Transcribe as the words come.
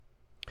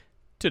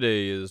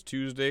Today is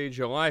Tuesday,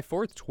 July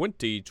 4th,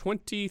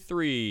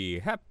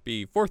 2023.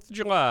 Happy 4th of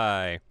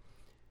July.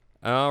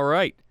 All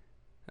right.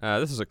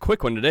 This is a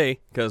quick one today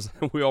because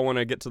we all want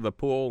to get to the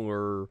pool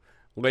or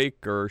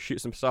lake or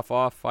shoot some stuff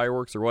off,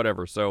 fireworks or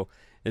whatever. So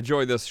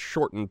enjoy this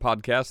shortened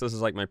podcast. This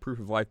is like my proof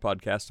of life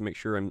podcast to make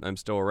sure I'm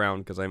still around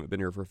because I haven't been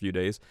here for a few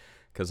days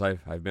because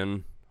I've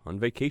been on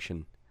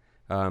vacation,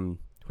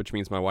 which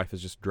means my wife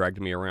has just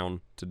dragged me around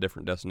to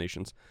different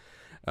destinations.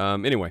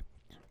 Anyway.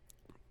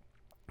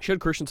 Should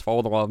Christians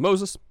follow the law of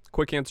Moses?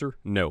 Quick answer,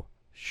 no.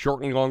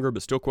 Shortly longer,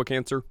 but still quick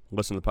answer,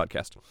 listen to the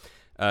podcast.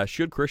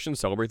 Should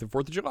Christians celebrate the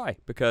 4th of July?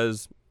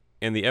 Because,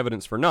 and the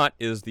evidence for not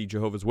is the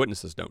Jehovah's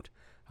Witnesses don't.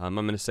 I'm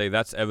going to say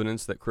that's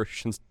evidence that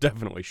Christians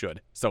definitely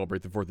should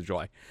celebrate the 4th of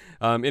July.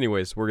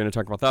 Anyways, we're going to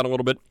talk about that a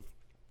little bit.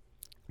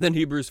 Then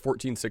Hebrews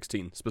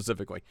 14:16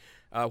 specifically.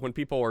 When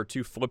people are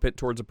too flippant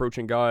towards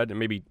approaching God and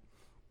maybe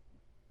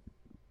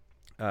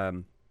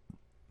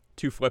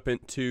too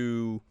flippant,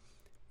 too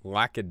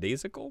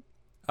lackadaisical,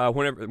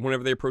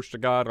 whenever they approach to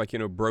God, like,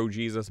 bro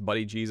Jesus,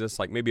 buddy Jesus,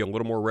 like maybe a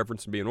little more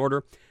reverence would be in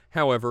order.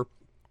 However,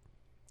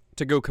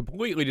 to go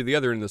completely to the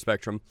other end of the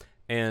spectrum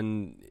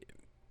and,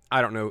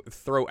 I don't know,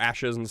 throw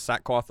ashes and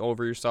sackcloth all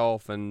over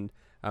yourself and,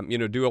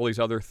 do all these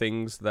other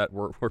things that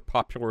were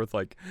popular with,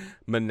 like,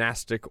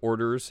 monastic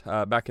orders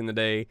back in the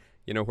day,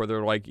 where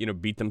they're, like,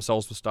 beat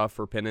themselves with stuff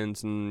for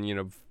penance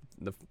and,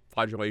 the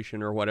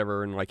flagellation or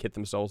whatever, and like hit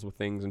themselves with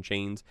things and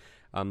chains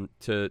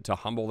to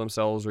humble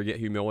themselves or get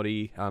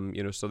humility,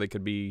 so they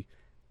could be,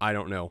 I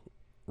don't know,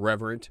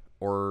 reverent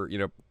or,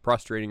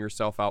 prostrating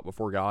yourself out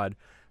before God.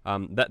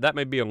 That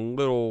may be a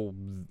little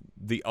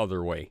the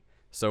other way.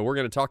 So we're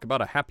going to talk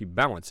about a happy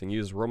balance and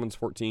use Romans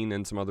 14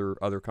 and some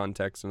other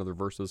contexts and other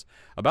verses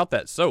about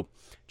that. So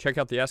check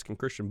out the Asking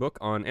Christian book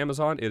on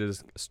Amazon. It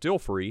is still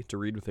free to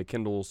read with a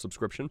Kindle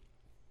subscription,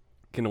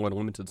 Kindle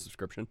Unlimited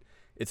subscription.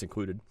 It's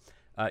included.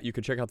 You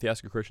can check out the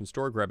Ask a Christian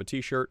store, grab a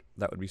t-shirt.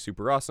 That would be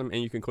super awesome.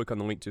 And you can click on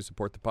the link to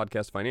support the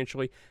podcast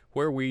financially,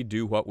 where we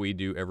do what we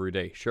do every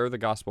day. Share the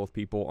gospel with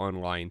people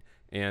online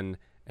and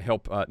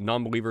help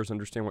non-believers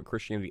understand what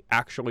Christianity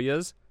actually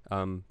is.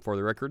 For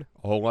the record,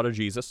 a whole lot of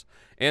Jesus.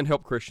 And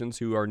help Christians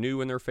who are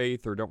new in their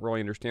faith or don't really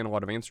understand a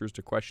lot of answers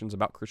to questions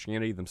about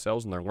Christianity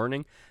themselves and their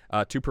learning,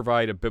 to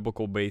provide a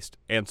biblical-based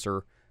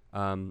answer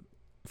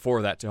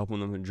for that to help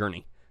them on the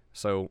journey.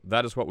 So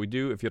that is what we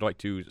do. If you'd like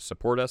to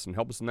support us and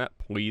help us in that,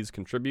 please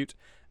contribute.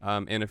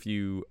 And if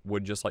you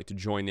would just like to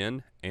join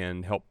in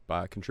and help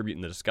contribute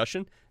in the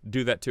discussion,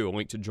 do that too. A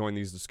link to join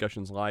these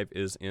discussions live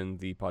is in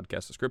the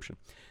podcast description.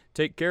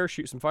 Take care,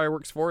 shoot some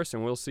fireworks for us,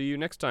 and we'll see you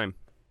next time.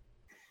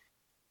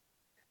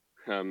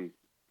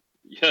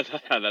 Yeah,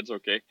 that's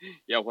okay.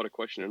 Yeah, what a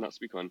question to not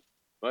speak on.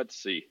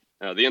 Let's see.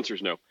 The answer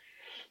is no.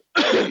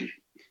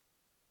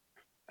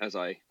 as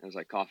I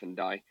cough and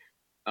die.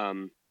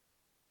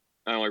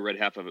 I only read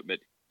half of it, but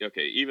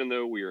okay. Even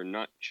though we are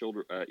not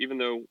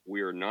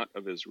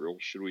of Israel,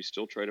 should we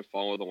still try to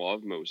follow the law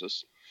of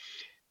Moses?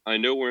 I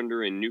know we're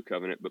under a new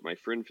covenant, but my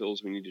friend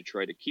feels we need to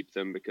try to keep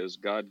them because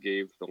God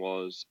gave the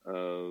laws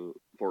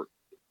for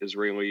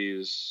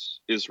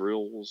Israel's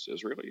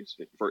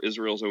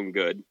own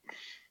good,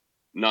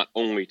 not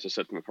only to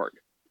set them apart.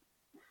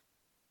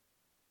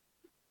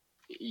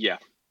 Yeah,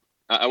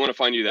 I want to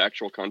find you the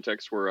actual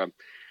context where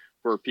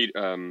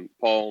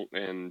Paul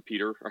and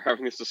Peter are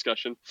having this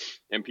discussion,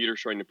 and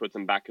Peter's trying to put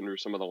them back under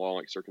some of the law,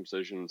 like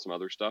circumcision and some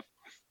other stuff.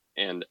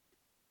 And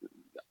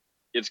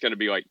it's going to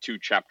be like 2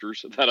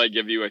 chapters that I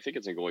give you. I think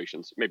it's in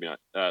Galatians, maybe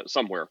not,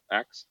 somewhere,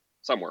 Acts,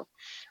 somewhere.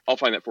 I'll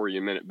find that for you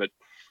in a minute. But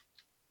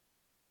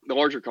the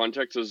larger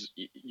context is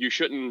you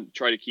shouldn't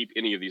try to keep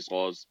any of these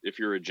laws if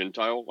you're a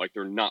Gentile. Like,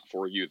 they're not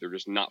for you. They're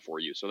just not for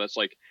you. So that's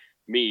like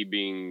me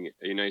being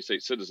a United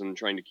States citizen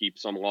trying to keep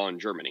some law in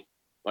Germany.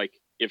 Like,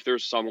 if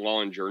there's some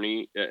law in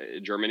Germany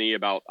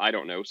about, I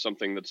don't know,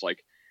 something that's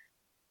like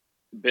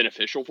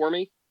beneficial for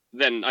me,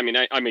 then I mean,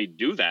 I may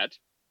do that,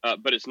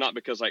 but it's not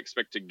because I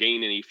expect to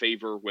gain any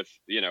favor with,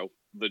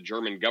 the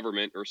German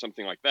government or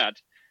something like that.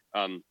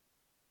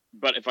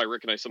 But if I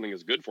recognize something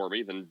is good for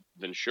me,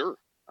 then sure,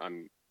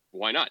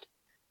 why not?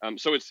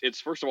 So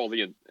it's first of all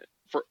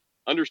for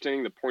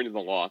understanding the point of the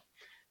law.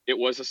 It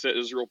was to set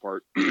Israel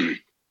apart,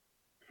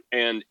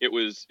 and it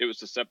was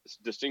to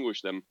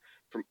distinguish them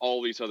from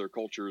all these other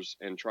cultures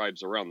and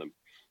tribes around them.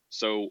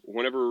 So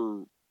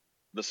whenever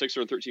the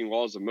 613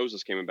 laws of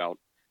Moses came about,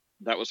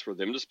 that was for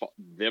them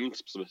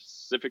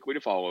specifically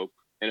to follow.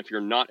 And if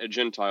you're not a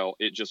Gentile,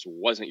 it just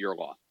wasn't your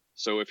law.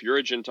 So if you're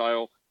a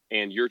Gentile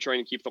and you're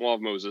trying to keep the law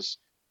of Moses,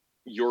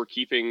 you're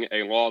keeping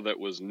a law that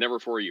was never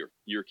for you.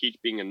 You're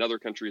keeping another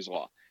country's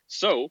law.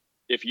 So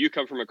if you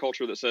come from a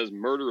culture that says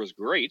murder is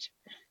great,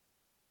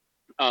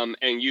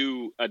 and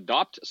you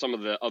adopt some of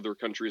the other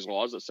countries'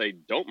 laws that say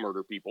don't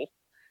murder people,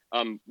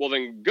 well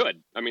then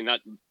good. I mean, that,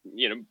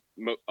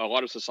 a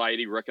lot of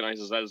society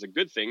recognizes that as a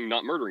good thing,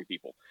 not murdering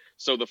people.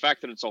 So the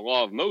fact that it's a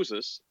law of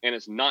Moses and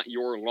it's not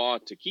your law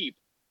to keep,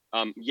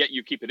 yet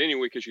you keep it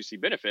anyway because you see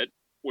benefit,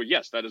 well,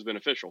 yes, that is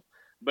beneficial.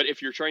 But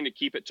if you're trying to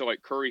keep it to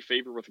like curry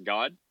favor with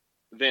God,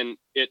 then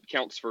it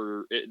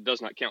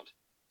does not count.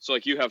 So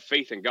like you have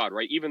faith in God,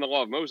 right? Even the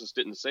law of Moses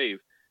didn't save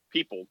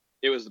people.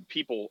 It was the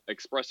people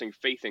expressing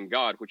faith in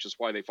God, which is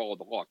why they followed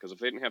the law. Because if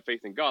they didn't have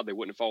faith in God, they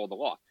wouldn't follow the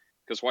law.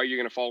 Because why are you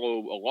going to follow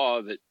a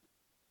law that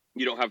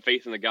you don't have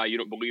faith in the guy, you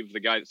don't believe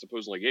the guy that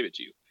supposedly gave it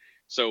to you?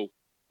 So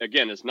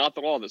again, it's not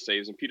the law that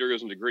saves, and Peter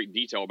goes into great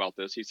detail about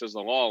this. He says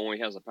the law only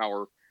has the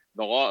power,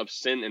 the law of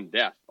sin and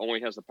death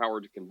only has the power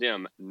to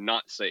condemn,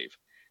 not save.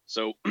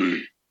 So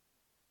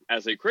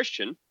as a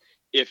Christian,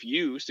 if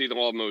you see the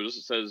law of Moses,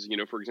 it says,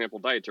 for example,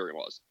 dietary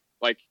laws.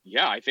 Like,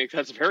 yeah, I think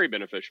that's very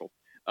beneficial.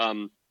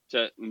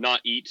 To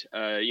not eat,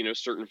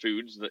 certain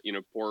foods that,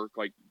 pork,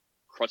 like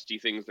crusty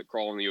things that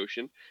crawl in the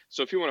ocean.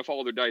 So if you want to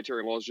follow their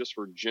dietary laws just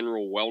for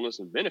general wellness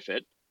and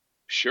benefit,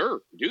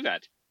 sure, do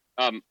that.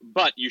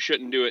 But you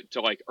shouldn't do it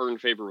to like earn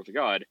favor with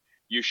God.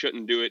 You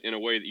shouldn't do it in a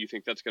way that you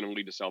think that's going to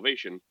lead to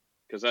salvation,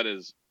 because that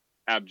is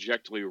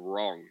abjectly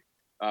wrong.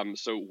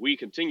 So we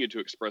continue to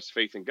express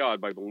faith in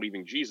God by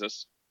believing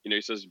Jesus.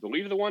 He says,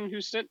 believe the one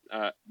who sent,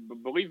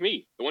 believe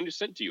me, the one who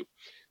sent to you.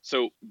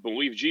 So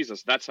believe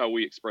Jesus. That's how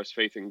we express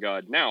faith in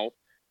God now,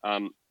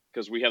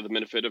 because we have the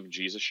benefit of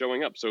Jesus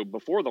showing up. So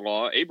before the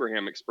law,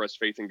 Abraham expressed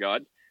faith in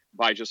God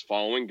by just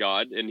following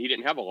God, and he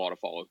didn't have a law to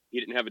follow. He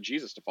didn't have a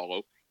Jesus to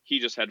follow. He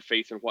just had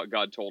faith in what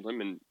God told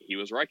him, and he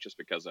was righteous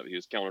because of it. He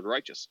was counted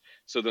righteous.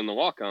 So then the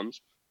law comes.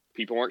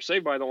 People aren't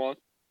saved by the law,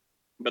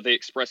 but they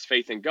express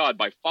faith in God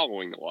by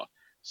following the law.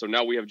 So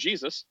now we have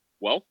Jesus.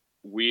 Well,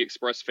 we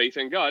express faith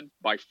in God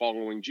by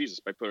following Jesus,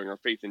 by putting our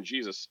faith in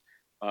Jesus.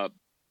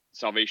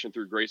 Salvation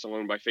through grace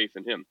alone, by faith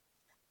in him.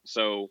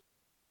 So,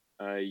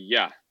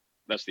 yeah,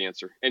 that's the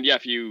answer. And yeah,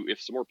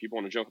 if some more people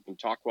want to jump up and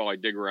talk while I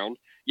dig around,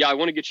 yeah, I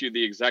want to get you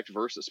the exact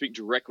verse that speak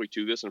directly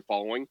to this and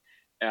following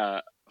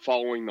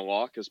the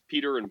law, because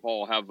Peter and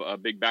Paul have a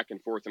big back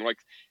and forth. And like,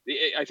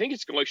 I think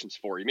it's Galatians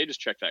 4. You may just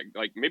check that.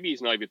 Like, maybe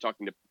he's not even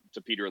talking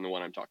to Peter and the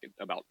one I'm talking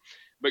about.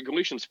 But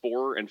Galatians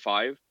 4 and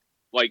 5,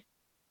 like,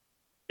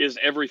 is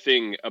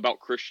everything about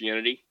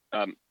Christianity,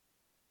 how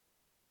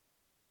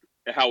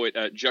it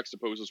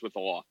juxtaposes with the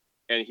law.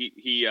 And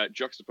he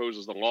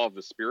juxtaposes the law of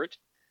the Spirit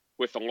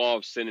with the law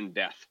of sin and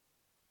death.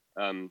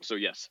 So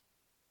yes,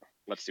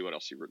 let's see what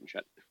else he wrote in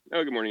chat.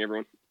 Oh, good morning,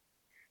 everyone.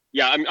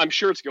 Yeah, I'm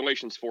sure it's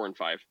Galatians 4 and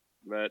 5.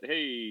 But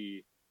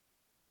hey,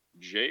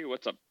 Jay,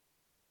 what's up?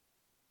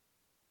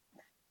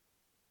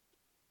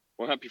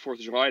 Well, happy 4th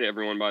of July to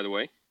everyone, by the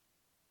way.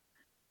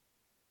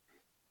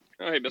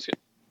 Oh, hey, Biscuit.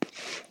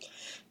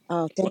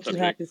 Oh, thank you.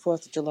 Happy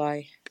 4th of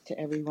July to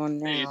everyone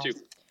now. Hey, you too.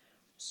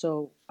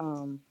 So,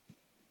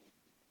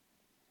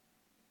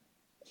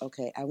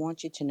 okay, I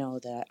want you to know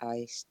that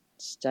I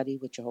study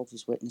with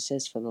Jehovah's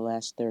Witnesses for the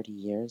last 30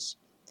 years.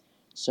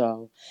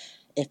 So,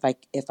 if I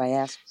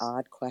ask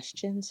odd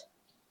questions,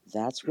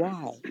 that's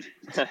why.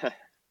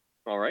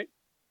 All right.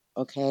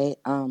 Okay.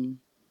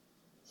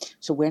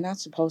 So we're not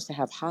supposed to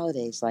have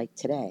holidays like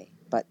today,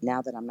 but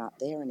now that I'm not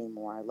there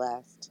anymore, I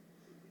left.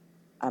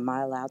 Am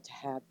I allowed to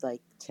have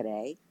like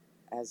today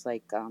as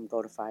like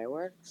go to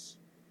fireworks?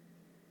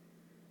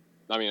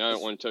 I mean, I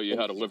don't want to tell you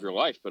how to live your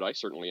life, but I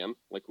certainly am.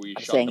 Like we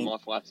I'm shot saying- them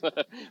off last.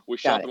 We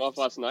shot them off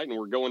last night, and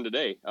we're going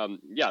today.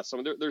 Yeah.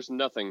 So there's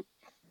nothing.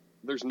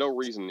 There's no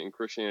reason in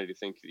Christianity to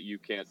think that you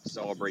can't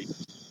celebrate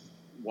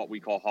what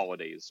we call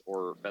holidays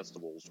or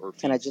festivals or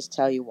feasts. Can I just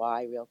tell you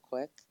why real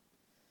quick?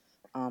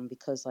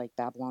 Because like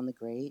Babylon the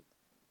Great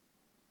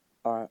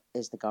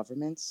is the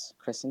government's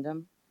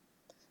Christendom.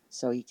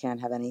 So you can't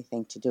have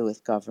anything to do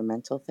with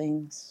governmental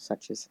things,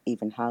 such as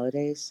even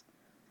holidays.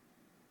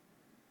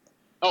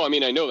 Oh, I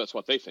mean, I know that's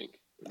what they think.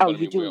 Oh,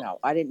 you do know.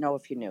 I didn't know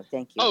if you knew.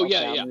 Thank you. Oh, okay,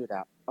 yeah, I'll yeah. mute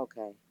up.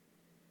 Okay.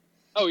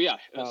 Oh, yeah.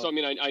 So I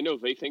mean, I know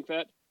they think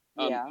that.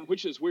 Yeah.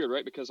 Which is weird,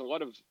 right? Because a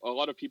lot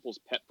of people's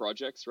pet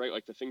projects, right?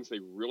 Like the things they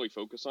really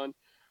focus on.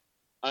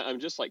 I'm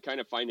just like kind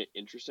of find it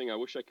interesting. I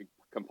wish I could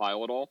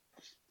compile it all,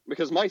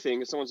 because my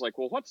thing is someone's like,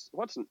 well,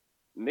 what's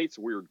Nate's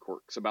weird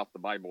quirks about the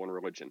Bible and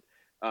religion?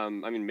 I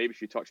mean, maybe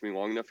if you talk to me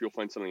long enough, you'll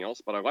find something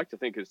else. But I like to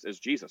think it's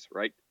Jesus,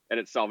 right? And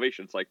it's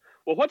salvation. It's like,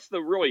 well, what's the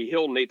really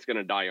hill Nate's going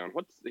to die on?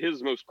 What's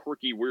his most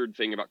quirky, weird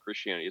thing about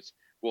Christianity? It's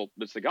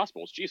the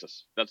gospel. It's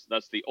Jesus.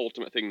 That's the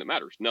ultimate thing that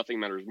matters. Nothing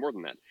matters more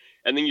than that.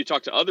 And then you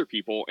talk to other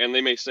people, and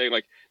they may say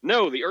like,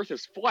 no, the earth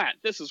is flat.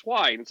 This is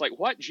why. And it's like,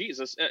 what?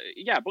 Jesus?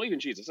 Yeah, believe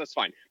in Jesus. That's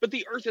fine. But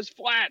the earth is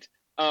flat.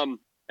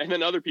 And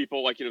then other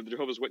people, like, the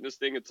Jehovah's Witness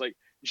thing, it's like,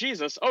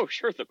 Jesus, oh,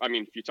 sure. I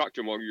mean, if you talk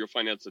to him longer, you'll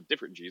find out it's a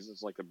different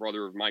Jesus, like the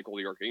brother of Michael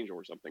the Archangel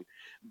or something.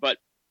 But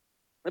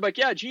I'm like,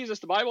 yeah, Jesus,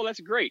 the Bible, that's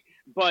great.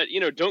 But,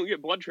 don't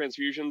get blood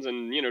transfusions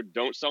and,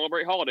 don't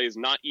celebrate holidays,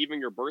 not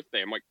even your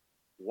birthday. I'm like,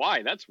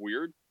 why? That's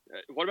weird.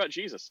 What about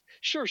Jesus?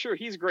 Sure,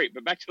 he's great,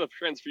 but back to the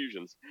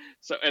transfusions.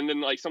 So, and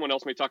then, like, someone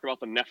else may talk about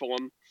the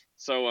Nephilim.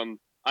 So,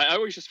 I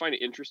always just find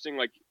it interesting,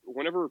 like,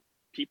 whenever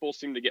people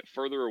seem to get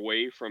further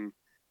away from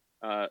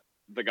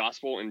the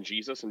gospel and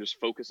Jesus and just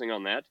focusing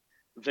on that,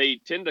 they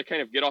tend to kind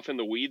of get off in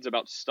the weeds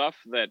about stuff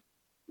that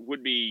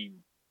would be,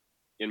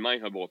 in my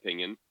humble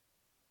opinion,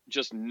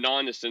 just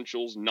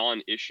non-essentials,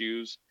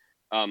 non-issues,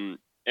 and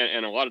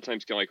a lot of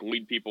times can like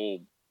lead people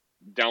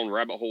down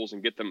rabbit holes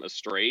and get them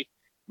astray.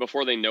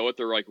 before they know it,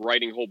 they're like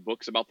writing whole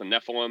books about the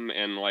Nephilim,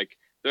 and like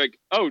they're like,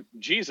 oh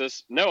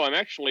Jesus, no, I'm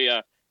actually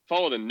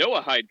follow the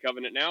Noahide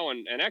covenant now,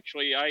 and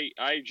actually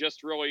I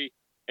just really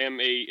am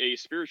a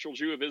spiritual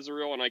Jew of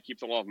Israel, and I keep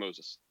the law of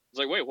Moses. It's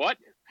like, wait, what?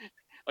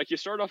 Like, you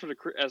started off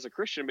as a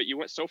Christian, but you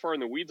went so far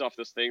in the weeds off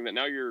this thing that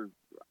now you're,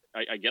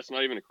 I guess,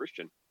 not even a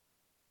Christian.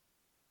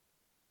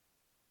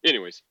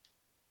 Anyways,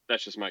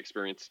 that's just my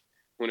experience.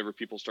 Whenever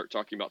people start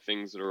talking about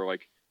things that are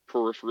like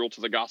peripheral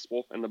to the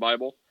gospel and the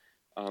Bible.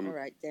 All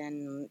right,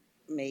 then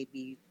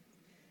maybe.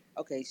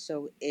 Okay,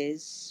 so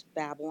is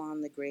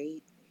Babylon the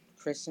Great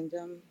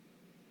Christendom?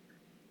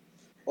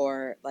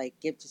 Or, like,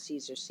 give to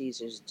Caesar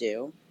Caesar's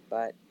due,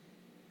 but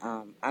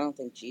I don't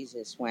think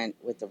Jesus went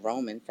with the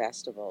Roman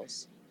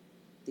festivals,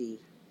 the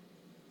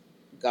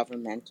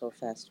governmental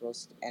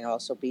festivals, and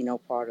also be no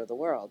part of the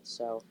world.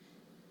 So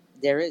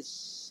there is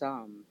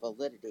some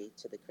validity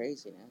to the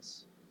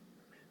craziness,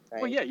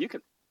 right? Well, yeah, you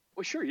can.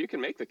 Well, sure, you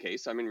can make the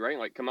case. I mean, right?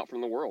 Like, come out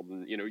from the world,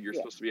 and you're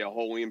supposed to be a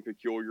holy and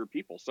peculiar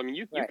people. So, I mean,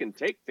 you can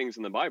take things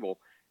in the Bible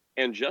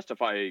and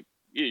justify.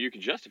 You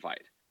can justify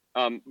it.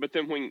 But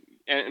then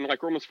and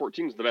like Romans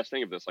 14 is the best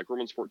thing of this. Like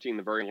Romans 14,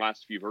 the very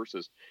last few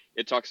verses,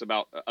 it talks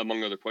about,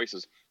 among other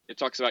places, it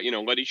talks about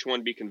let each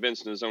one be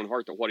convinced in his own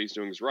heart that what he's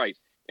doing is right.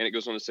 And it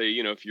goes on to say,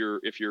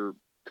 if your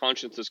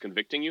conscience is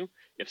convicting you,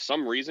 if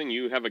some reason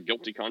you have a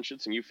guilty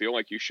conscience and you feel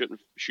like you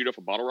shouldn't shoot off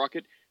a bottle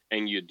rocket,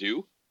 and you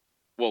do,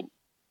 well,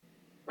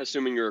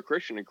 assuming you're a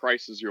Christian and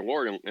Christ is your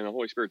Lord and the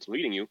Holy Spirit's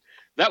leading you,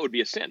 that would be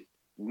a sin.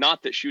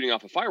 Not that shooting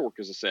off a firework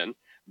is a sin,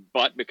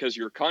 but because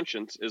your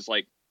conscience is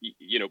like,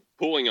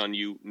 pulling on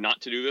you not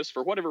to do this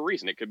for whatever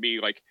reason. It could be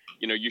like,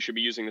 you should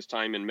be using this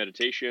time in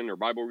meditation or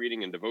Bible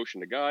reading and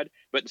devotion to God,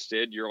 but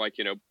instead you're like,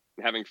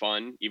 having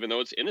fun, even though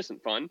it's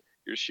innocent fun,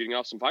 you're just shooting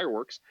off some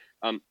fireworks.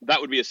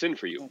 That would be a sin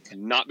for you,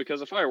 not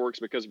because of fireworks,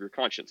 because of your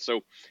conscience. So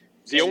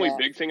the only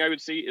big thing I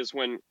would see is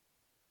when,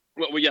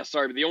 but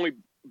the only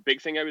big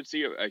thing I would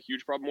see a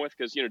huge problem with,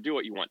 because do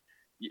what you want.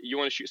 You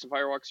want to shoot some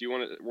fireworks, you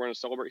want to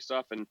celebrate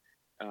stuff, and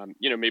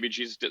maybe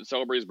Jesus didn't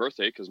celebrate his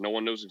birthday because no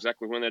one knows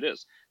exactly when that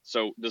is.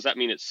 So does that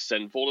mean it's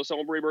sinful to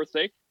celebrate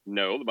birthday?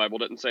 No, the Bible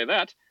didn't say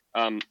that.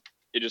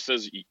 It just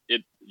says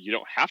you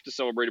don't have to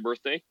celebrate a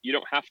birthday. You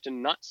don't have to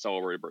not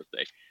celebrate a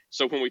birthday.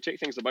 So when we take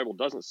things the Bible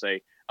doesn't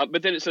say,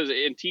 but then it says,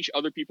 and teach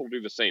other people to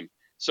do the same.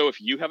 So if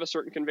you have a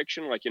certain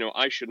conviction, like,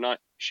 I should not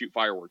shoot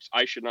fireworks,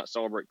 I should not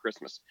celebrate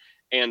Christmas,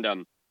 and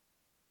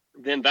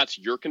then that's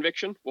your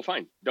conviction, well,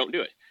 fine, don't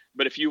do it.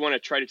 But if you want to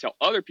try to tell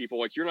other people,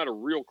 like, you're not a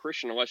real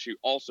Christian unless you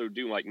also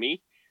do like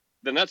me,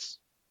 then that's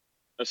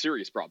a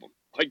serious problem.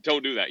 Like,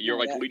 don't do that. You're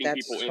leading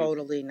people in. That's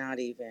totally not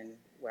even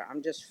where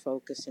I'm just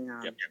focusing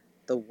on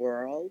the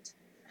world.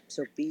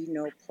 So be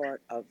no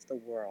part of the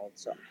world.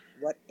 So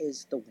what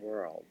is the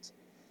world?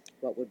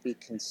 What would be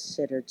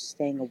considered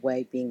staying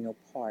away, being no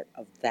part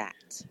of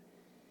that?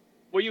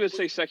 Well, you would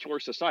say secular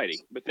society,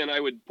 but then I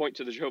would point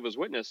to the Jehovah's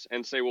Witness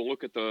and say, well,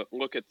 look at the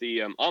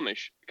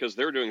Amish, because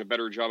they're doing a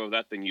better job of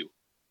that than you.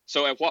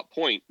 So at what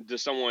point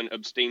does someone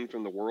abstain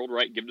from the world,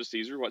 right? Give to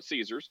Caesar what's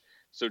Caesar's.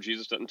 So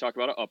Jesus doesn't talk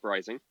about an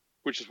uprising,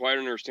 which is why I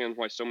don't understand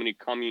why so many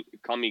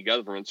commie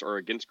governments are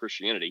against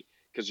Christianity,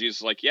 because Jesus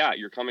is like, yeah,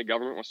 your commie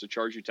government wants to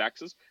charge you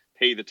taxes,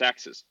 pay the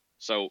taxes.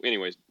 So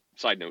anyways,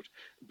 side note.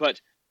 But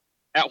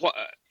at what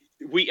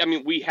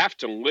we have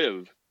to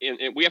live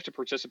and we have to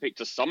participate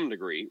to some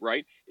degree,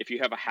 right? If you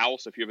have a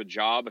house, if you have a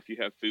job, if you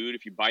have food,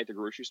 if you buy at the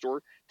grocery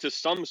store, to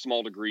some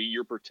small degree,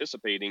 you're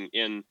participating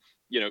in,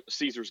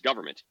 Caesar's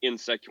government, in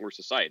secular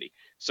society.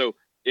 So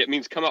it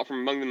means come out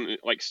from among them,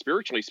 like,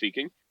 spiritually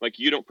speaking, like,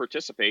 you don't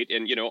participate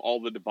in, all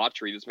the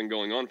debauchery that's been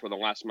going on for the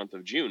last month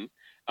of June.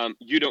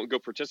 You don't go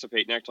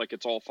participate and act like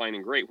it's all fine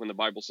and great when the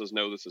Bible says,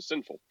 no, this is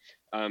sinful.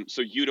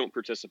 So you don't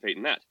participate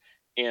in that.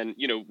 And,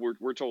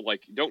 we're told,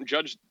 like, don't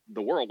judge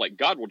the world, like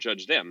God will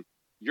judge them.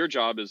 Your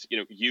job is,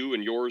 you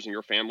and yours and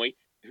your family,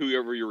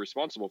 whoever you're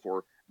responsible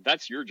for,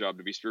 that's your job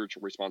to be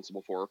spiritually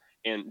responsible for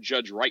and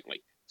judge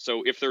rightly.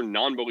 So if they're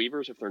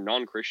non-believers, if they're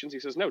non-Christians, he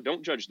says, no,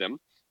 don't judge them.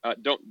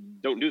 Don't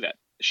do that.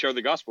 Share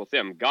the gospel with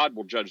them. God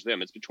will judge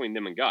them. It's between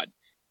them and God.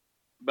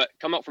 But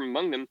come out from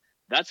among them,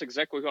 that's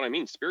exactly what I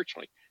mean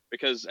spiritually.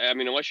 Because, I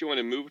mean, unless you want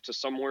to move to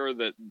somewhere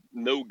that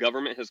no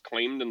government has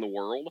claimed in the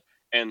world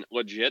and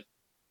legit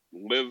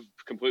live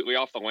completely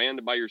off the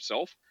land by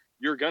yourself,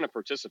 you're going to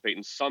participate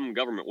in some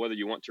government, whether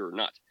you want to or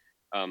not.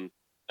 I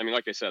mean,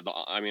 like I said,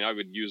 I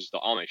would use the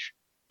Amish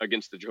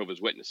against the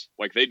Jehovah's Witness.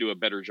 Like, they do a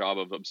better job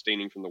of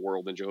abstaining from the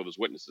world than Jehovah's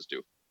Witnesses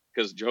do,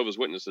 because Jehovah's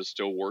Witnesses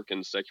still work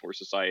in secular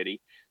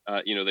society.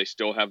 They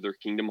still have their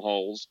kingdom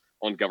halls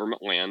on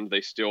government land.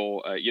 They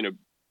still,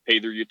 pay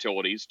their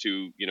utilities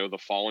to, the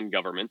fallen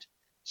government.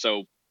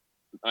 So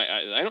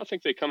I don't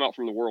think they come out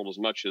from the world as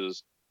much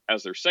as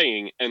they're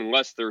saying,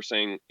 unless they're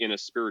saying in a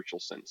spiritual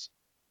sense.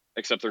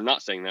 Except they're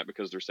not saying that,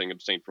 because they're saying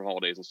abstain from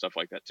holidays and stuff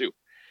like that too.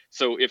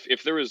 So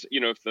if there was,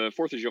 if the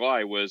 4th of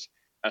July was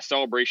a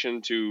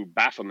celebration to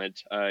Baphomet,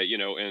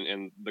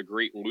 and the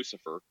great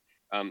Lucifer,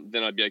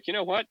 then I'd be like, you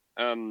know what?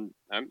 I'm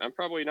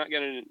probably not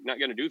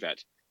gonna do that.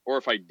 Or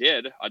if I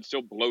did, I'd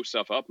still blow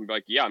stuff up and be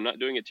like, yeah, I'm not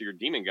doing it to your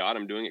demon god.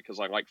 I'm doing it because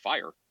I like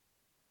fire.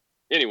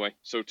 Anyway,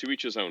 so to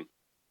each his own,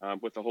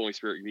 with the Holy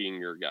Spirit being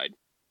your guide.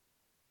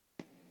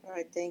 All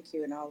right, thank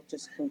you. And I'll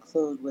just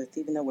conclude with,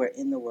 even though we're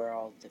in the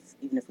world,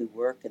 even if we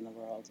work in the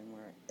world, and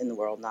we're in the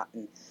world, not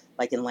in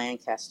like in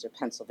Lancaster,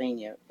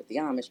 Pennsylvania with the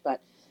Amish,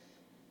 but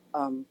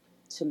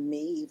to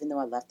me, even though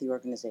I left the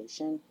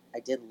organization, I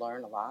did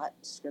learn a lot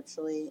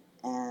scripturally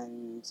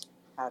and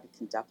how to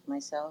conduct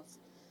myself.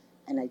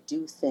 And I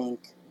do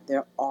think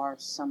there are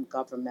some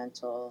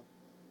governmental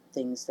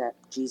things that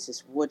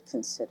Jesus would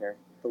consider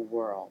the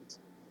world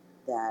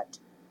that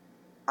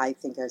I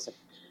think as a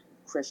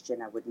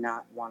Christian I would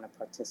not want to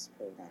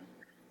participate in.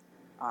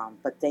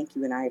 But thank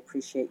you, and I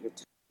appreciate your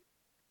time.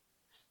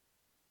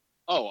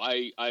 Oh,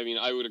 I mean,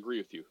 I would agree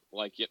with you.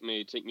 Like, it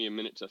may take me a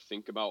minute to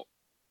think about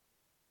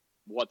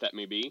what that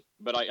may be,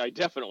 but I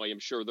definitely am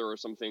sure there are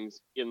some things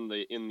in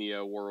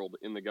the world,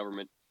 in the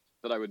government,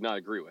 that I would not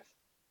agree with.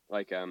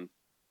 Like,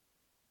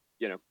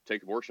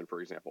 take abortion,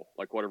 for example.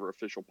 Like, whatever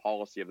official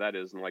policy of that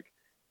is, and like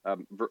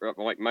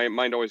my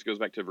mind always goes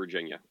back to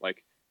Virginia.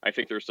 Like, I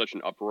think there's such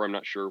an uproar. I'm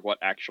not sure what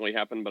actually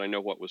happened, but I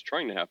know what was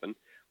trying to happen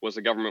was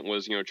the government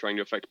was, trying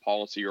to affect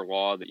policy or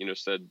law that,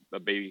 said a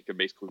baby could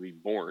basically be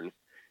born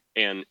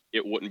and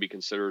it wouldn't be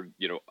considered,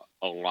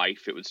 a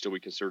life. It would still be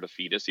considered a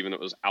fetus, even though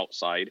it was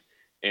outside.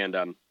 And,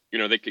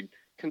 they could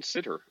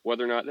consider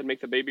whether or not they'd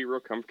make the baby real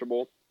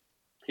comfortable.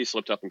 He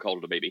slipped up and called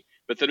it a baby,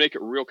 but then make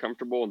it real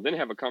comfortable and then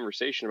have a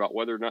conversation about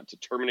whether or not to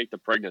terminate the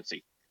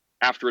pregnancy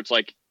after it's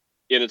like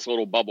in its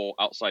little bubble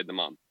outside the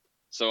mom.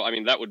 So, I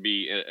mean, that would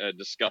be a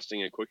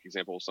disgusting and quick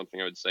example of something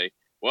I would say,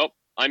 well,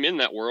 I'm in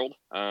that world,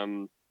 but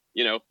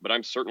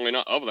I'm certainly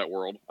not of that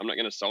world. I'm not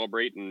going to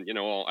celebrate and,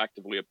 I'll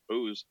actively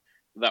oppose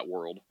that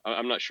world.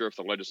 I'm not sure if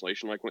the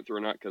legislation went through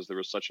or not, because there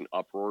was such an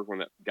uproar when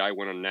that guy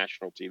went on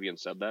national TV and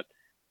said that.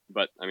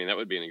 But, I mean, that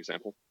would be an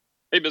example.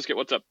 Hey, Biscuit,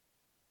 what's up?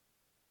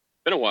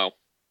 Been a while.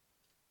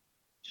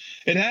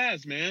 It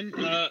has, man.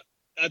 I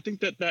think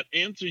that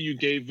answer you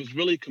gave was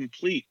really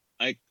complete.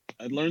 I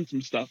learned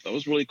some stuff. That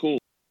was really cool.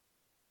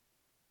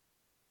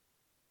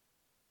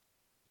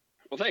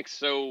 Well, thanks.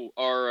 So,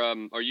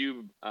 are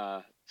you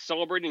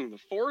celebrating the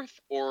 4th,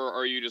 or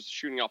are you just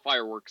shooting out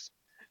fireworks,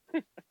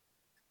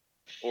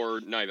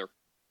 or neither?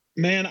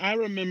 Man, I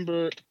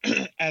remember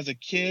as a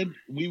kid,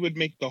 we would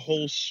make the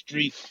whole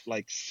street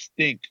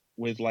stink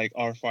with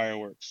our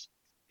fireworks.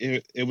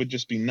 It would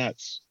just be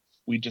nuts.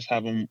 We'd just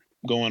have them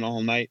going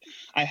all night.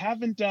 I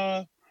haven't.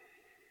 I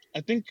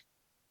think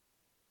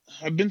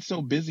I've been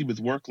so busy with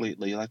work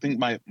lately. I think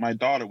my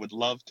daughter would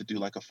love to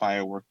do a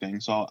firework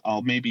thing. So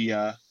I'll maybe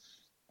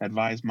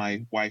advise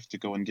my wife to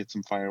go and get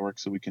some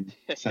fireworks so we can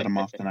set them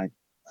off tonight.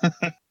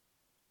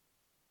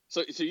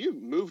 So you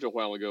moved a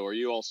while ago. Are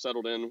you all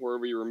settled in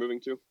wherever you were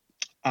moving to?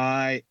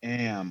 I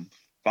am.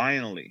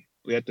 Finally.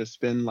 We had to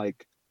spend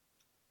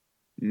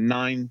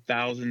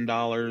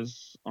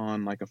 $9,000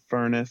 on a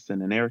furnace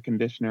and an air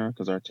conditioner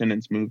because our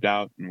tenants moved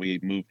out, and we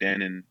moved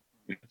in and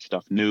we got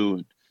stuff new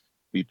and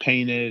we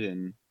painted,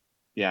 and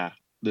yeah,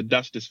 the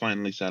dust is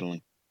finally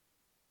settling.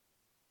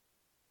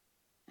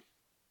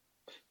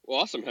 Well,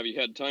 awesome. Have you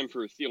had time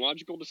for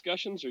theological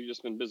discussions, or you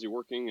just been busy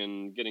working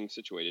and getting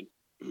situated?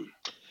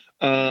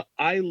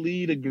 I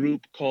lead a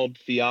group called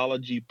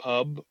Theology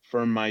Pub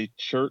for my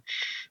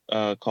church,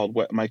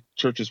 my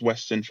church is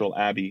West Central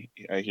Abbey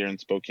here in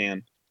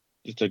Spokane.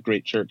 It's a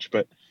great church,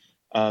 but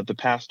the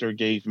pastor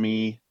gave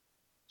me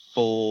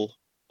full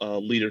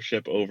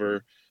leadership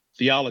over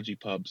Theology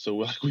Pub.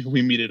 So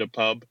we meet at a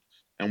pub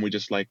and we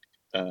just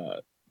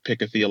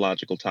pick a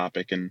theological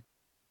topic and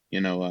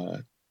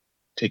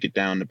take it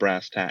down to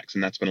brass tacks,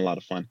 and that's been a lot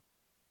of fun.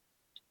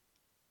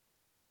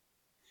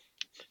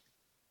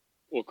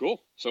 Well,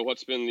 cool. So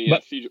what's been the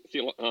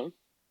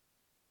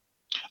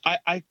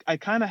I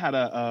kind of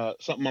had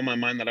something on my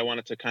mind that I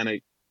wanted to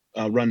kind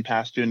of run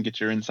past you and get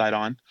your insight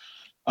on.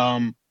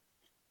 Are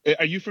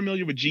you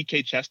familiar with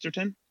G.K.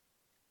 Chesterton?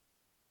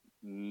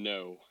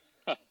 No.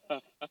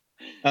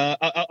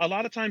 A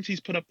lot of times he's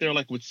put up there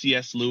with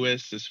C.S.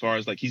 Lewis, as far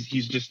as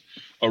he's just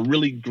a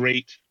really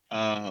great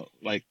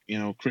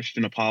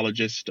Christian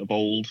apologist of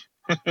old.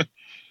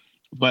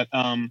 But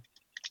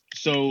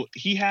so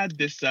he had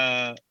this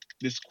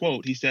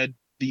quote. He said,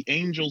 "The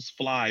angels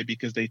fly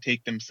because they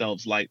take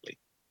themselves lightly."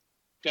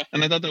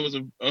 And I thought that was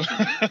a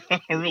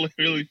really,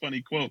 really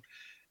funny quote.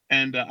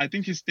 And I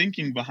think his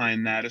thinking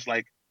behind that is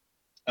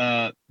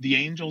the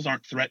angels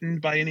aren't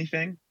threatened by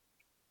anything.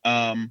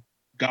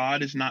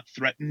 God is not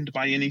threatened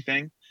by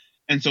anything.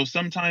 And so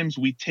sometimes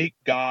we take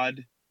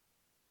God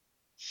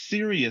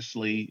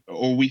seriously,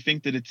 or we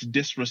think that it's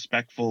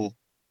disrespectful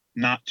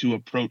not to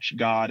approach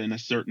God in a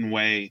certain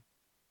way,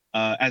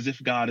 as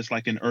if God is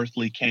like an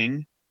earthly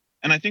king.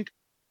 And I think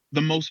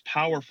the most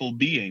powerful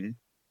being,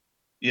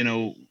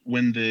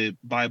 when the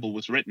Bible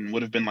was written,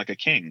 would have been like a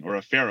king or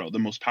a pharaoh, the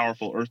most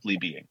powerful earthly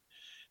being.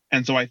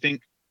 And so I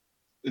think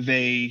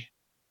they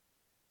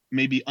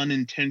maybe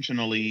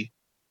unintentionally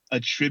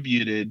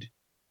attributed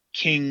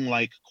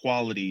king-like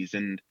qualities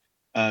and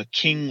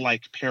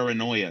king-like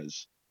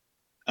paranoias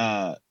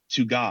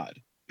to God,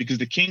 because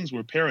the kings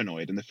were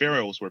paranoid and the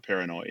pharaohs were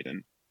paranoid,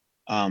 and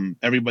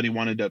everybody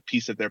wanted a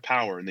piece of their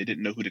power and they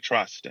didn't know who to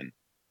trust. And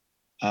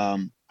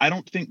I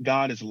don't think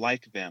God is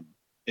like them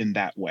in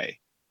that way,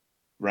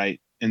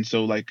 right? And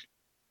so, like,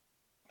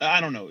 I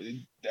don't know.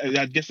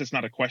 I guess it's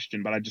not a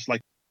question, but I just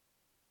like.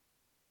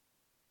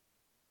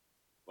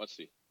 Let's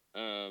see.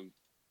 I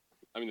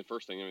mean, the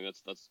first thing, I mean,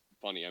 that's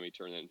funny. I mean,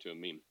 turn that into a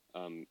meme.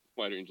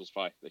 Why do angels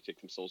fly? They take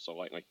themselves so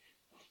lightly.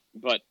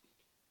 But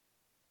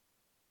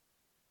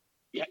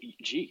yeah,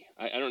 gee,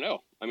 I don't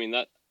know. I mean,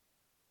 that.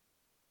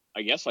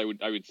 I guess I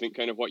would think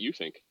kind of what you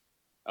think.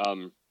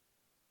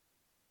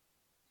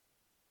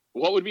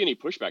 What would be any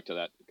pushback to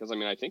that? Because I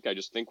mean, I think I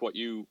just think what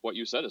you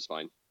said is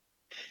fine.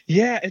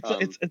 Yeah,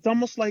 it's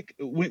almost like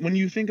when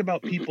you think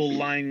about people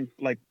lying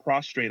like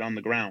prostrate on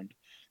the ground,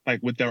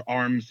 like with their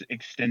arms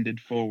extended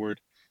forward.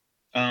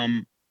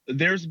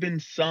 There's been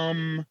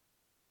some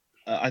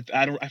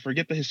I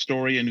forget the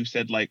historian who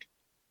said, like,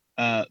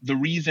 the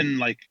reason,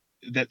 like,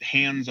 that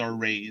hands are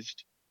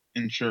raised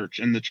in church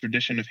and the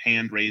tradition of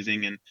hand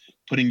raising and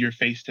putting your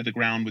face to the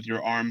ground with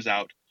your arms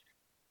out,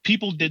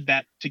 people did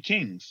that to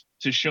kings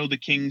to show the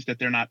kings that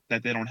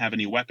they don't have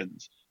any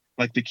weapons.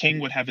 Like, the king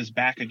would have his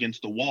back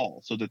against the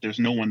wall so that there's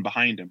no one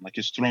behind him. Like,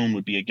 his throne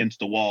would be against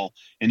the wall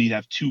and he'd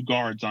have 2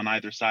 guards on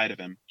either side of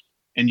him,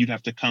 and you'd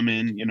have to come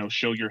in,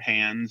 show your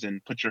hands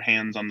and put your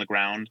hands on the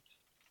ground,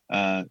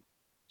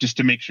 just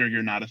to make sure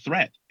you're not a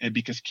threat, and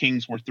because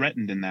kings were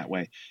threatened in that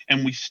way.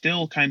 And we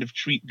still kind of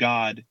treat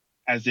God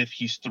as if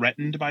he's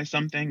threatened by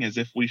something, as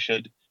if we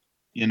should,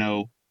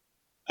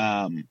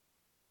 I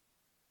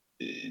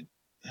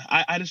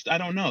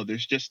don't know.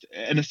 There's just,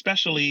 and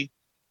especially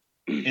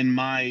in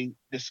my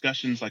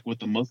discussions, like with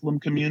the Muslim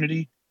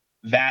community,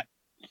 that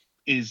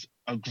is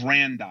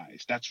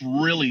aggrandized. That's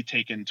really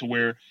taken to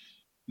where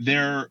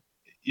they're,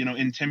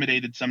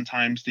 intimidated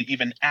sometimes to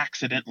even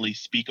accidentally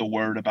speak a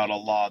word about a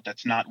law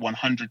that's not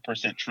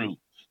 100% true.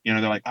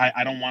 They're like,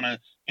 I don't want to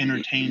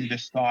entertain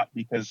this thought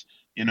because,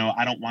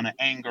 I don't want to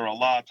anger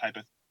Allah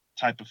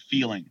type of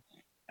feeling.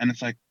 And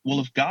it's like, well,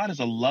 if God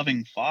is a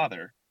loving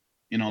father,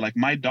 like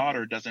my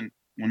daughter doesn't,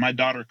 when my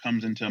daughter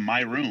comes into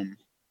my room,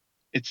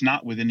 it's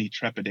not with any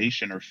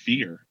trepidation or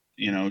fear.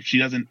 She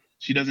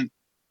doesn't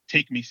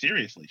take me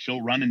seriously.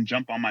 She'll run and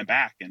jump on my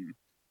back and,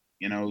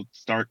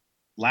 start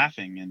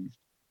laughing. And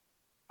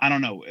I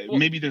don't know. Well,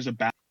 maybe there's a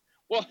balance.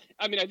 Well,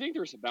 I mean, I think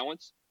there's a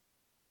balance,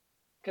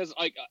 because,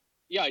 like,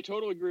 yeah, I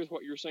totally agree with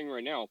what you're saying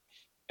right now.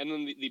 And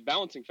then the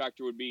balancing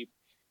factor would be,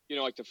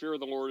 like, the fear of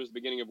the Lord is the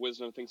beginning of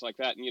wisdom, things like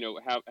that, and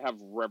have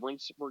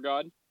reverence for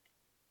God.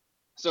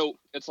 So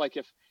it's like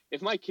if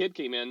my kid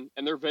came in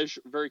and they're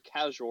very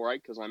casual,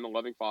 right? Because I'm a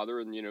loving father,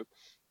 and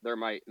they're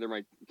my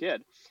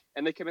kid,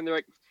 and they come in, they're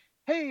like,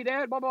 hey,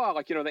 Dad, blah, blah.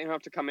 Like, they don't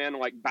have to come in and,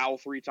 like, bow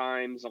 3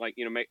 times, and, like,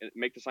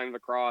 make the sign of the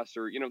cross,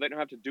 or, they don't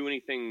have to do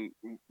anything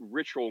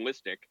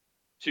ritualistic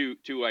to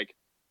like,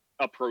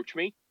 approach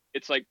me.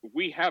 It's like,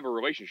 we have a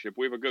relationship.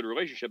 We have a good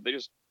relationship. They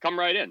just come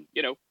right in,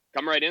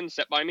 come right in,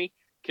 sit by me,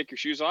 kick your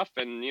shoes off,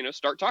 and,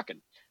 start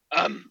talking.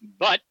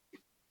 But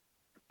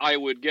I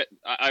would get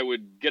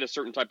a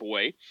certain type of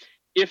way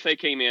if they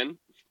came in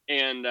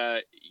and,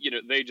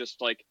 they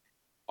just, like,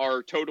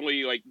 are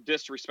totally, like,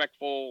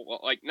 disrespectful,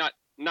 like, not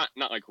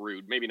like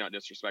rude, maybe not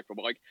disrespectful,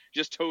 but, like,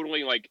 just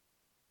totally, like,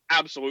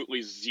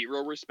 absolutely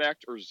zero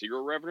respect or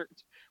zero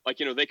reverence. Like,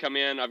 they come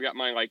in, I've got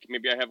my, like,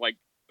 maybe I have, like,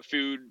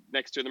 food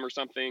next to them or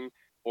something,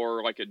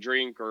 or, like, a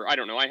drink, or I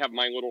don't know, I have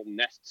my little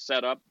nest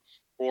set up,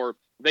 or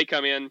they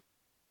come in,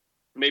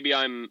 maybe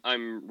I'm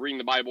reading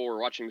the Bible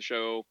or watching the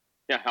show.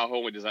 Yeah, how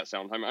holy does that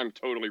sound? I'm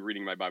totally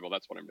reading my Bible.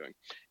 That's what I'm doing.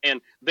 And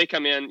they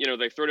come in,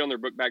 they throw down their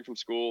book bag from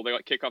school. They,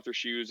 like, kick off their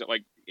shoes. It,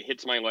 like,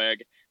 hits my leg.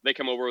 They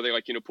come over. They,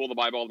 like, pull the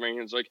Bible out of my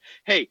hands. Like,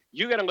 hey,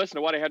 you got to listen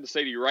to what I had to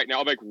say to you right now.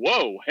 I'm like,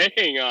 whoa,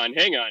 hang on.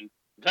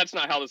 That's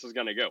not how this is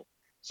going to go.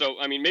 So,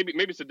 I mean, maybe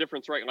it's a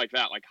difference, right? Like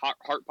that, like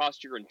heart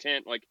posture,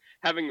 intent, like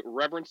having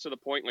reverence to the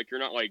point, like you're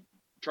not, like,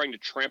 trying to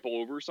trample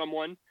over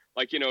someone.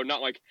 Like,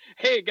 not like,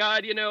 hey,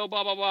 God, blah,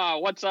 blah, blah.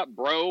 What's up,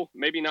 bro?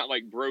 Maybe not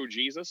like bro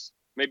Jesus.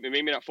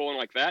 Maybe not full on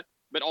like that,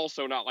 but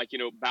also not like,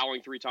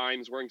 bowing 3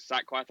 times, wearing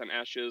sackcloth and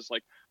ashes,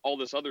 like all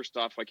this other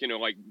stuff, like,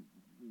 like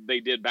they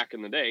did back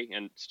in the day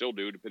and still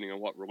do, depending on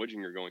what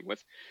religion you're going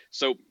with.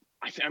 So,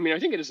 I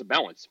think it is a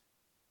balance.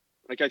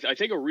 Like, I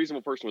think a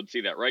reasonable person would see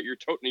that, right?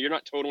 You're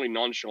not totally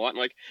nonchalant,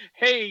 like,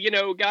 hey,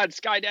 God,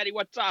 Sky Daddy,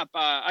 what's up?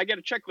 I got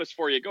a checklist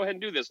for you. Go ahead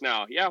and do this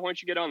now. Yeah, why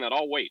don't you get on that?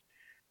 I'll wait.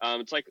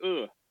 It's like,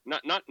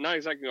 not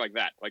exactly like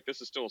that. Like,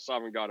 this is still a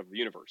sovereign God of the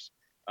universe.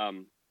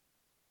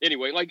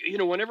 Anyway, like,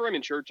 whenever I'm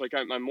in church, like,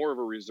 I'm more of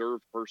a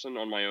reserved person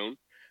on my own.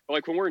 But,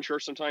 like, when we're in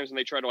church sometimes and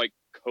they try to, like,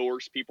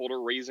 coerce people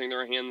to raising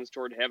their hands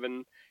toward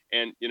heaven,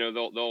 and,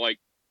 they'll like,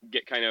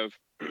 get kind of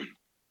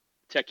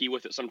techie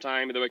with it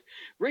sometime, and they're like,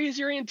 raise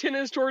your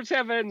antennas towards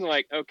heaven.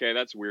 Like, okay,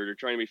 that's weird. You're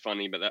trying to be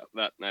funny, but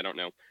that I don't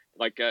know.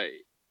 Like,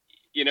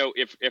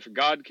 if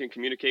God can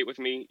communicate with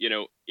me,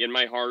 in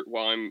my heart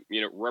while I'm,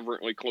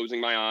 reverently closing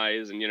my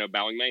eyes and,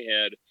 bowing my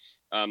head,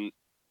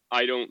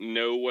 I don't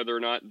know whether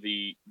or not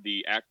the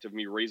act of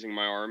me raising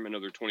my arm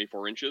another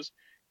 24 inches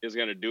is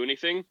going to do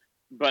anything.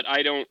 But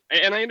I don't,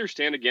 and I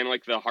understand again,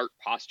 like the heart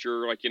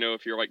posture, like, you know,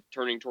 if you're like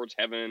turning towards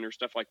heaven or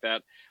stuff like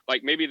that,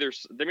 like maybe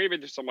there's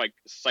some like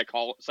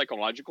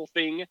psychological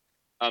thing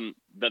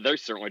that they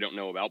certainly don't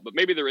know about, but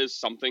maybe there is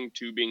something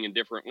to being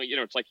indifferent. Like, you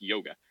know, it's like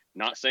yoga.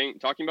 Not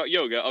talking about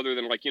yoga, other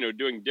than like, you know,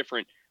 doing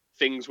different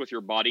things with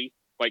your body,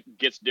 like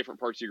gets different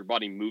parts of your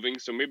body moving.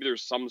 So maybe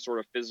there's some sort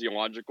of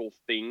physiological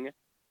thing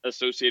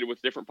associated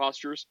with different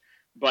postures.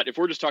 But if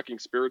we're just talking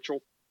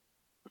spiritual,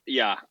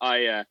 yeah,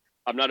 I'm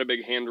not a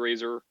big hand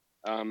raiser.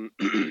 I'm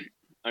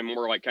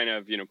more like kind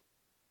of, you know,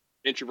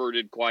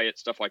 introverted, quiet,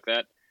 stuff like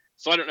that.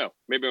 So I don't know.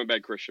 Maybe I'm a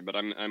bad Christian, but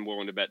I'm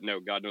willing to bet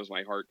no, God knows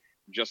my heart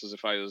just as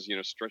if I was, you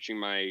know, stretching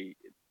my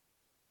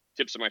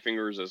tips of my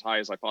fingers as high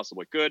as I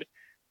possibly could,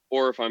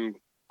 or if I'm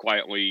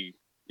quietly,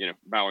 you know,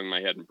 bowing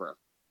my head in prayer.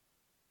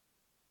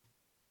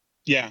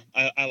 Yeah,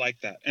 I like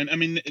that. And I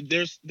mean,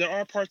 there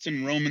are parts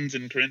in Romans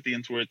and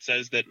Corinthians where it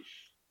says that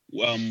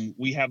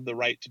we have the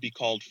right to be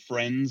called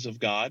friends of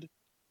God,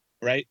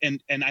 right?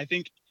 And I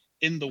think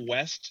in the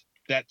West,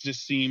 that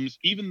just seems,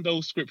 even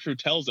though Scripture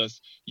tells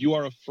us you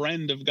are a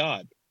friend of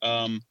God,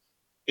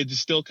 it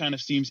just still kind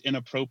of seems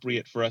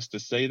inappropriate for us to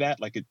say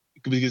that, like,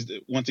 because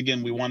once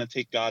again, we want to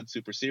take God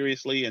super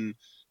seriously and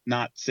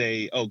not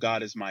say, oh,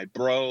 God is my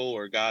bro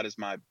or God is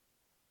my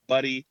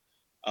buddy.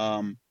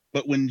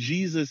 But when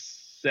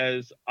Jesus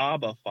says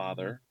Abba,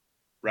 Father,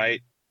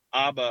 right?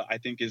 Abba, I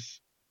think,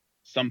 is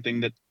something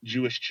that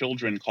Jewish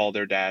children call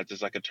their dads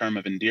as like a term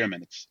of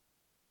endearment.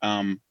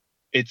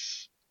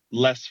 It's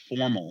less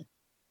formal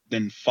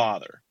than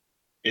father.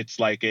 It's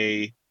like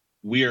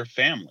we're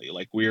family,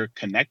 like we're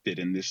connected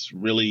in this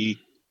really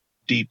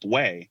deep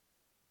way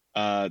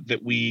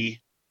that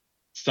we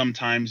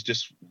sometimes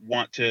just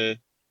want to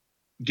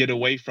get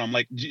away from.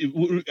 Like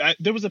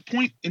there was a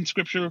point in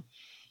Scripture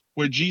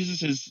where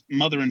Jesus'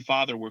 mother and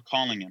father were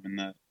calling him, and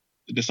the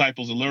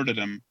disciples alerted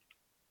him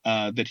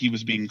that he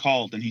was being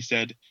called, and he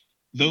said,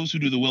 "Those who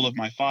do the will of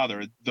my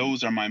Father,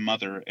 those are my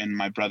mother and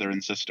my brother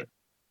and sister."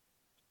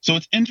 So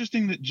it's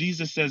interesting that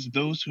Jesus says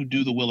those who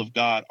do the will of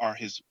God are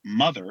his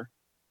mother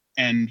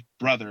and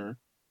brother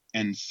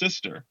and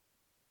sister,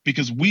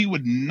 because we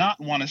would not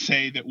want to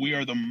say that we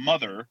are the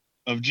mother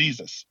of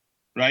Jesus,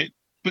 right?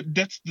 But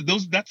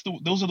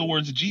those are the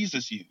words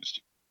Jesus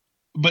used.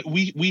 But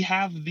we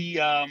have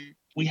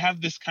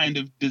this kind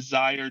of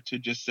desire to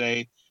just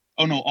say,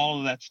 oh no, all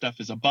of that stuff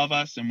is above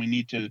us, and we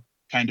need to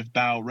kind of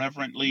bow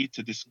reverently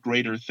to this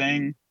greater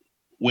thing,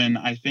 when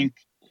I think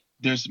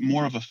there's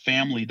more of a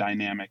family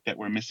dynamic that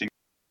we're missing.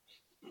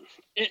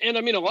 And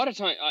I mean, a lot of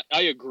times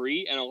I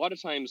agree, and a lot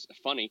of times,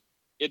 funny,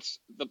 it's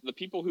the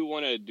people who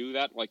want to do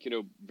that, like, you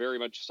know, very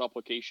much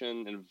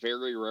supplication and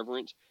very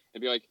reverent,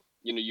 and be like,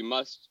 you know, you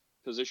must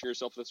position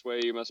yourself this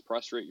way, you must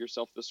prostrate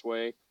yourself this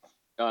way,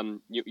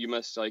 you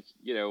must, like,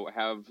 you know,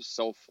 have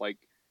self, like,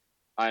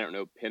 I don't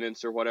know,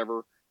 penance or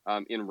whatever,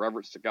 in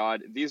reverence to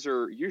God. These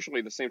are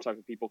usually the same type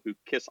of people who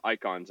kiss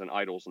icons and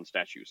idols and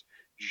statues.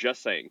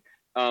 Just saying.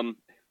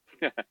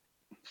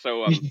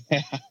 So,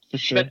 Yeah, for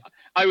sure. but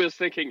I was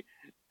thinking,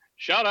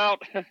 shout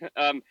out.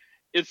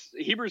 It's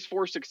Hebrews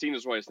 4:16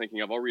 is what I was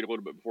thinking of. I'll read a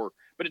little bit before,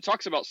 but it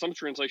talks about, some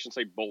translations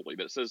say boldly,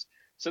 but it says,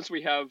 since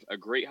we have a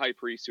great high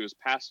priest who has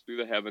passed through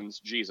the heavens,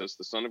 Jesus,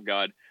 the Son of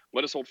God,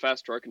 let us hold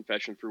fast to our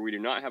confession, for we do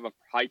not have a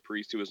high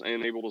priest who is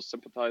unable to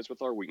sympathize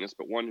with our weakness,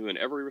 but one who in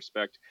every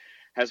respect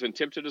has been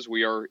tempted as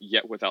we are,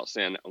 yet without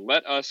sin.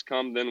 Let us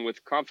come then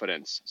with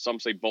confidence. Some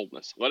say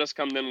boldness. Let us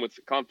come then with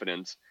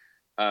confidence.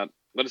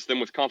 Let us then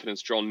with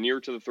confidence draw near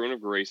to the throne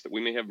of grace, that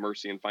we may have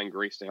mercy and find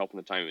grace to help in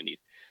the time of need.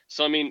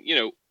 So, I mean, you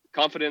know,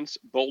 confidence,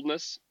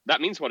 boldness, that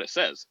means what it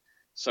says.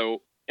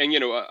 So, and, you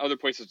know, other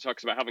places it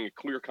talks about having a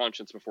clear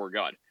conscience before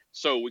God,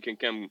 so we can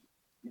come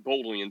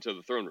boldly into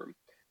the throne room.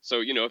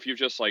 So, you know, if you've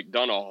just like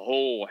done a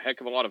whole heck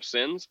of a lot of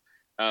sins,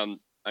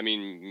 I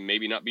mean,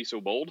 maybe not be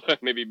so bold,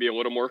 maybe be a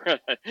little more,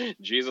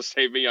 Jesus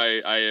save me,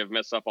 I have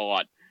messed up a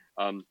lot.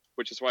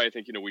 Which is why I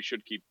think, you know, we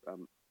should keep,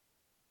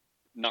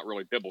 not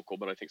really biblical,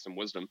 but I think some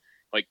wisdom,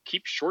 like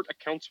keep short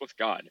accounts with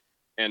God.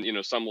 And, you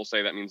know, some will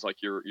say that means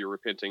like you're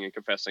repenting and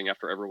confessing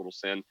after every little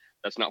sin.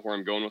 That's not where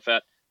I'm going with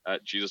that.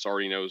 Jesus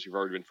already knows you've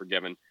already been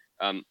forgiven.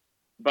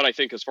 But I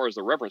think as far as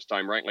the reverence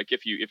time, right? Like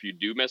if you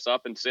do mess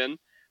up and sin,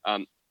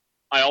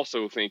 I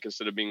also think,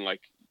 instead of being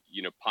like,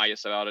 you know,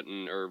 pious about it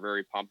or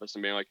very pompous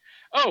and being like,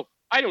 oh,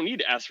 I don't need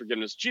to ask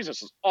forgiveness, Jesus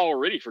has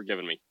already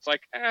forgiven me. It's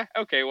like,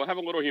 okay, well, have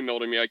a little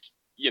humility and be like,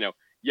 you know,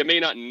 you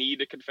may not need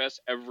to confess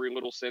every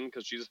little sin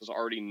because Jesus has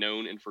already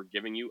known and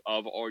forgiven you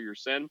of all your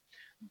sin.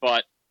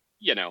 But,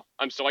 you know,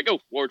 I'm still like, oh,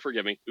 Lord,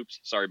 forgive me. Oops,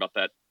 sorry about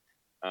that.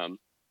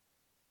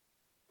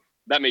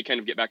 That may kind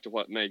of get back to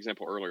what my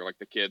example earlier, like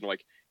the kid,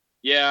 like,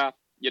 yeah,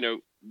 you know,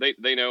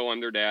 they know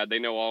I'm their dad. They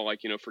know I'll,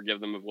 like, you know, forgive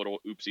them of little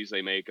oopsies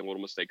they make and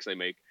little mistakes they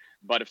make.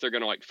 But if they're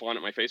going to like flaunt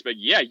at my face, be like,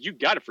 yeah, you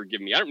got to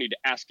forgive me. I don't need to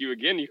ask you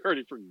again. You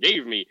already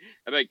forgave me.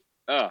 I'm like,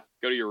 go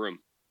to your room.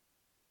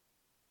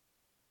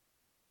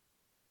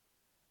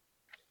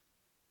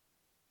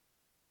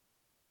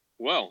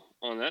 Well,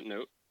 on that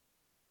note,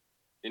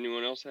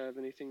 Anyone else have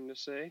anything to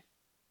say?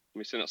 Let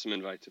me send out some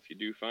invites if you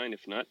do, fine.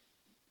 If not,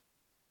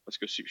 let's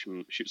go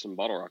shoot some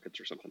bottle rockets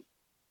or something.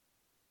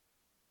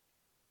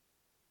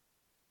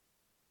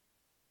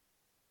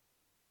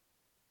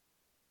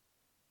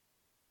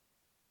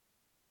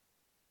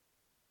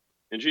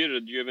 And Gia,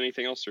 did you have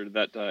anything else, or did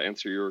that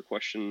answer your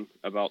question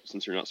about,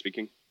 since you're not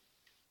speaking,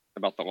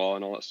 about the law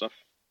and all that stuff?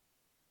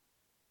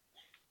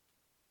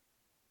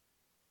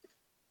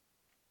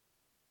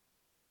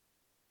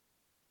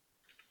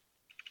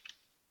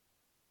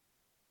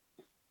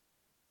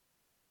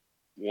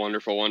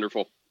 Wonderful,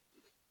 wonderful.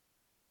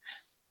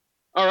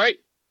 All right.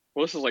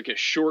 Well, this is like a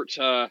short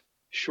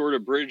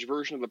abridged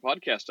version of the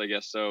podcast, I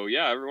guess. So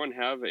yeah, everyone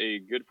have a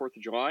good 4th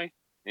of July,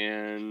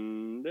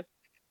 and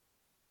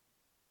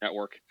at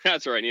work.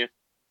 That's all right, Nia.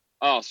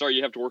 Oh, sorry,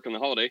 you have to work on the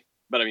holiday.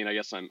 But I mean, I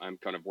guess I'm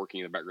kind of working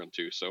in the background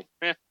too. So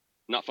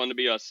not fun to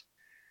be us.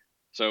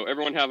 So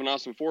everyone have an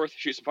awesome 4th.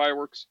 Shoot some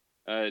fireworks.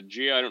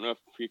 Gia, I don't know if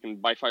you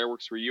can buy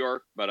fireworks where you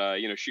are, but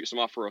shoot some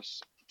off for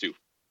us too.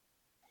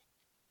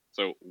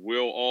 So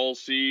we'll all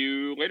see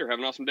you later. Have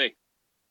an awesome day.